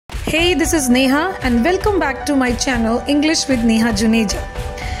Hey, this is Neha and welcome back to my channel English with Neha Juneja.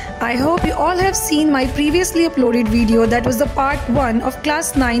 I hope you all have seen my previously uploaded video that was the part 1 of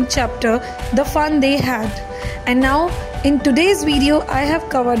class 9 chapter The Fun They Had. And now in today's video I have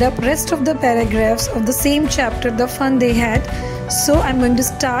covered up rest of the paragraphs of the same chapter The Fun They Had. So I'm going to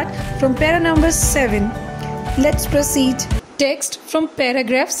start from para number 7. Let's proceed. Text from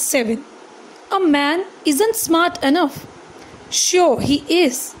paragraph 7. A man isn't smart enough. Sure he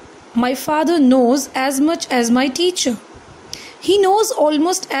is. My father knows as much as my teacher. He knows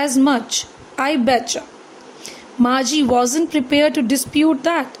almost as much, I betcha. Margie wasn't prepared to dispute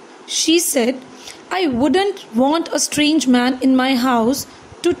that. She said, I wouldn't want a strange man in my house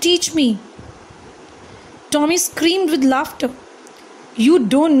to teach me. Tommy screamed with laughter. You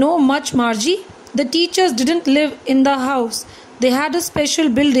don't know much, Margie. The teachers didn't live in the house. They had a special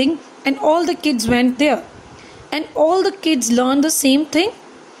building and all the kids went there. And all the kids learned the same thing?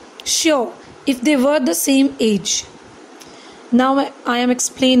 Sure, if they were the same age. Now I am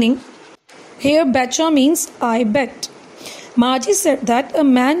explaining. Here betcha means I bet. Margie said that a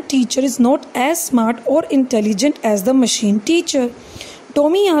man teacher is not as smart or intelligent as the machine teacher.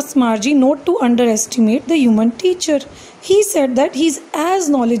 Tommy asked Margie not to underestimate the human teacher. He said that he is as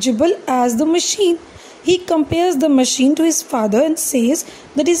knowledgeable as the machine. He compares the machine to his father and says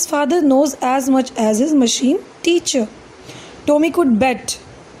that his father knows as much as his machine teacher. Tommy could bet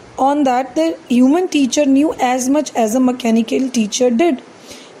on that the human teacher knew as much as a mechanical teacher did.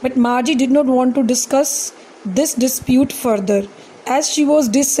 But Margie did not want to discuss this dispute further, as she was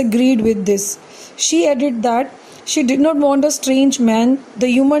disagreed with this. She added that she did not want a strange man, the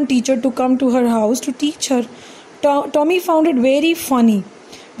human teacher, to come to her house to teach her. Tommy found it very funny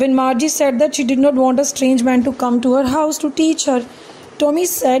when Margie said that she did not want a strange man to come to her house to teach her. Tommy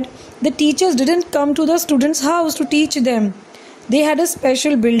said the teachers didn't come to the students' house to teach them. They had a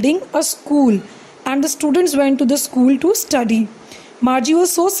special building, a school, and the students went to the school to study. Margie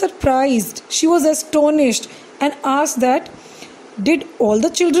was so surprised. She was astonished and asked that, did all the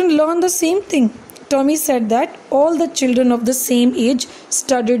children learn the same thing? Tommy said that all the children of the same age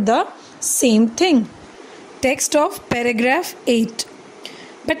studied the same thing. Text of paragraph 8.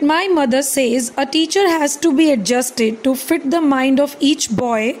 But my mother says a teacher has to be adjusted to fit the mind of each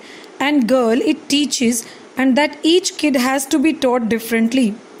boy and girl it teaches, and that each kid has to be taught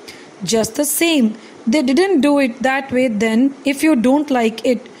differently. Just the same, they didn't do it that way then. If you don't like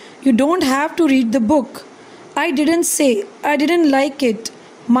it, you don't have to read the book. I didn't say I didn't like it,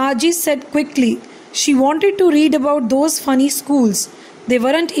 Margie said quickly. She wanted to read about those funny schools. They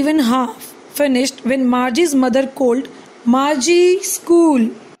weren't even half finished when Margie's mother called, Margie, school.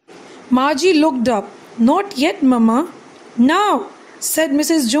 Margie looked up. Not yet, Mama. Now, said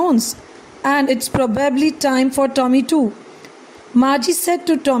Mrs. Jones. And it's probably time for Tommy too. Margie said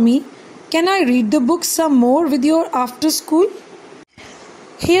to Tommy, can I read the book some more with your after school?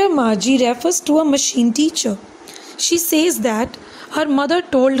 Here Margie refers to a machine teacher. She says that her mother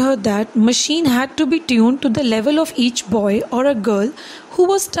told her that machine had to be tuned to the level of each boy or a girl who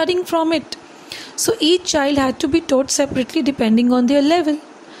was studying from it. So each child had to be taught separately depending on their level.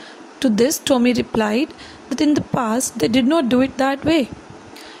 To this Tommy replied that in the past they did not do it that way.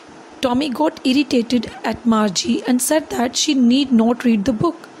 Tommy got irritated at Margie and said that she need not read the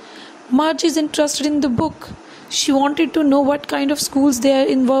book. Margie is interested in the book. She wanted to know what kind of schools they are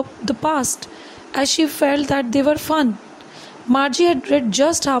in the past, as she felt that they were fun. Margie had read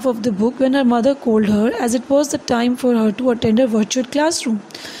just half of the book when her mother called her, as it was the time for her to attend a virtual classroom.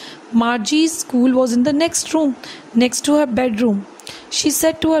 Margie's school was in the next room, next to her bedroom. She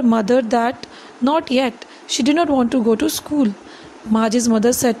said to her mother that not yet, she did not want to go to school. Margie's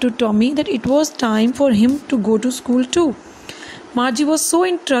mother said to Tommy that it was time for him to go to school too. Margie was so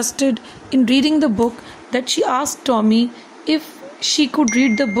interested in reading the book that she asked Tommy if she could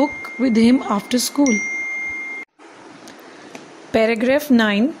read the book with him after school. Paragraph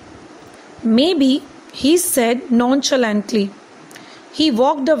 9. Maybe, he said nonchalantly. He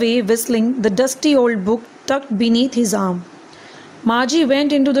walked away whistling, the dusty old book tucked beneath his arm. Margie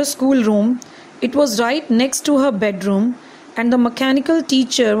went into the schoolroom. It was right next to her bedroom, and the mechanical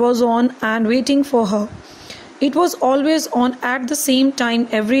teacher was on and waiting for her. It was always on at the same time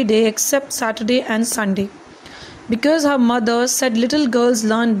every day except Saturday and Sunday, because her mother said little girls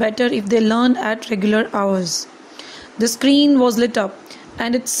learn better if they learn at regular hours. The screen was lit up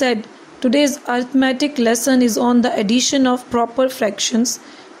and it said, today's arithmetic lesson is on the addition of proper fractions.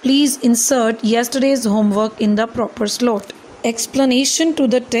 Please insert yesterday's homework in the proper slot. Explanation to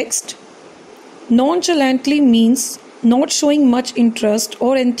the text. Nonchalantly means not showing much interest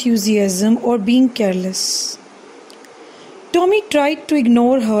or enthusiasm or being careless. Tommy tried to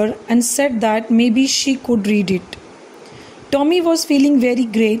ignore her and said that maybe she could read it. Tommy was feeling very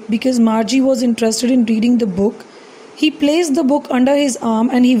great because Margie was interested in reading the book. He placed the book under his arm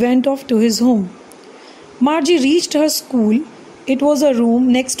and he went off to his home. Margie reached her school. It was a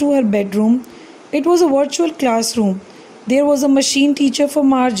room next to her bedroom. It was a virtual classroom. There was a machine teacher for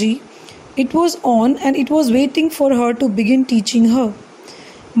Margie. It was on and it was waiting for her to begin teaching her.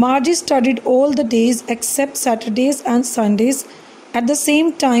 Margie studied all the days except Saturdays and Sundays at the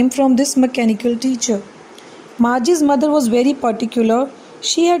same time from this mechanical teacher. Margie's mother was very particular.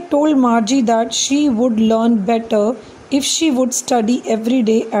 She had told Margie that she would learn better if she would study every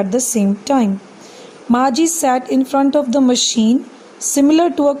day at the same time. Margie sat in front of the machine, similar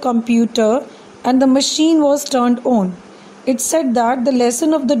to a computer, and the machine was turned on. It said that the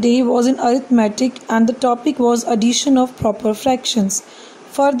lesson of the day was in arithmetic and the topic was addition of proper fractions.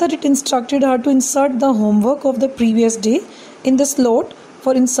 Further, it instructed her to insert the homework of the previous day in the slot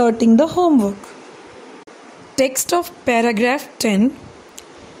for inserting the homework. Text of paragraph 10.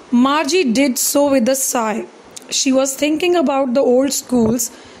 Margie did so with a sigh. She was thinking about the old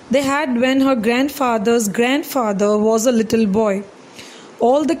schools they had when her grandfather's grandfather was a little boy.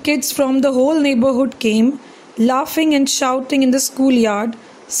 All the kids from the whole neighborhood came, laughing and shouting in the schoolyard,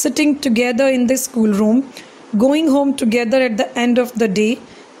 sitting together in the schoolroom, going home together at the end of the day.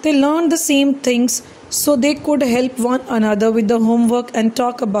 They learned the same things so they could help one another with the homework and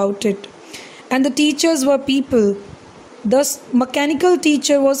talk about it. And the teachers were people. The mechanical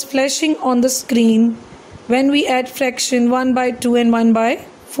teacher was flashing on the screen when we add fraction 1 by 2 and 1 by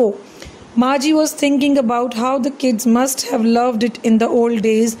 4. Margie was thinking about how the kids must have loved it in the old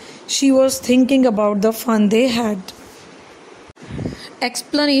days. She was thinking about the fun they had.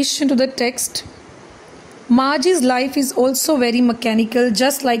 Explanation to the text. Margie's life is also very mechanical,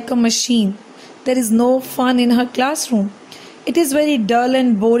 just like a machine. There is no fun in her classroom. It is very dull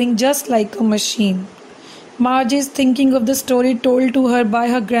and boring, just like a machine. Margie is thinking of the story told to her by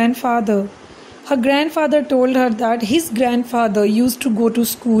her grandfather. Her grandfather told her that his grandfather used to go to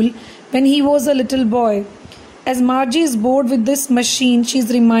school when he was a little boy. As Margie is bored with this machine, she is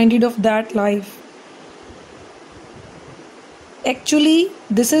reminded of that life. Actually,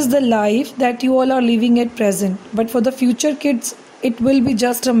 this is the life that you all are living at present. But for the future kids, it will be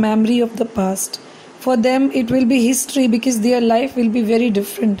just a memory of the past. For them, it will be history because their life will be very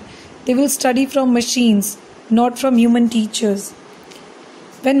different. They will study from machines, not from human teachers.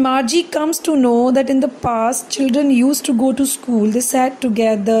 When Margie comes to know that in the past, children used to go to school, they sat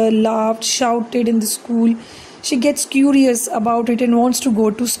together, laughed, shouted in the school, she gets curious about it and wants to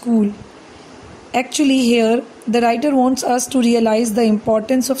go to school. Actually, here, the writer wants us to realize the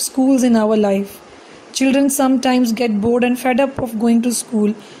importance of schools in our life. Children sometimes get bored and fed up of going to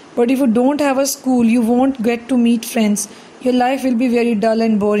school, but if you don't have a school, you won't get to meet friends. Your life will be very dull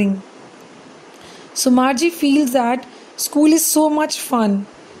and boring. So Margie feels that school is so much fun.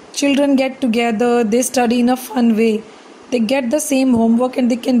 Children get together, they study in a fun way. They get the same homework and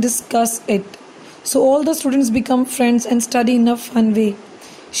they can discuss it. So all the students become friends and study in a fun way.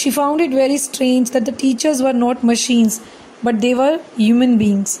 She found it very strange that the teachers were not machines, but they were human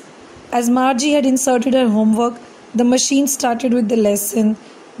beings. As Margie had inserted her homework, the machine started with the lesson.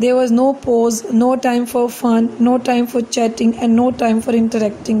 There was no pause, no time for fun, no time for chatting, and no time for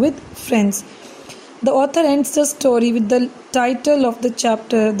interacting with friends. The author ends the story with the title of the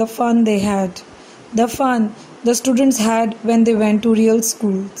chapter, The Fun They Had. The fun the students had when they went to real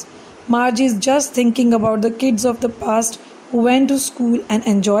schools. Margie is just thinking about the kids of the past who went to school and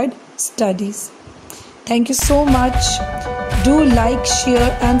enjoyed studies. Thank you so much. Do like,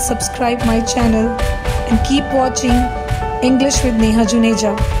 share and subscribe my channel and keep watching English with Neha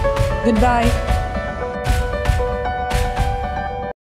Juneja. Goodbye.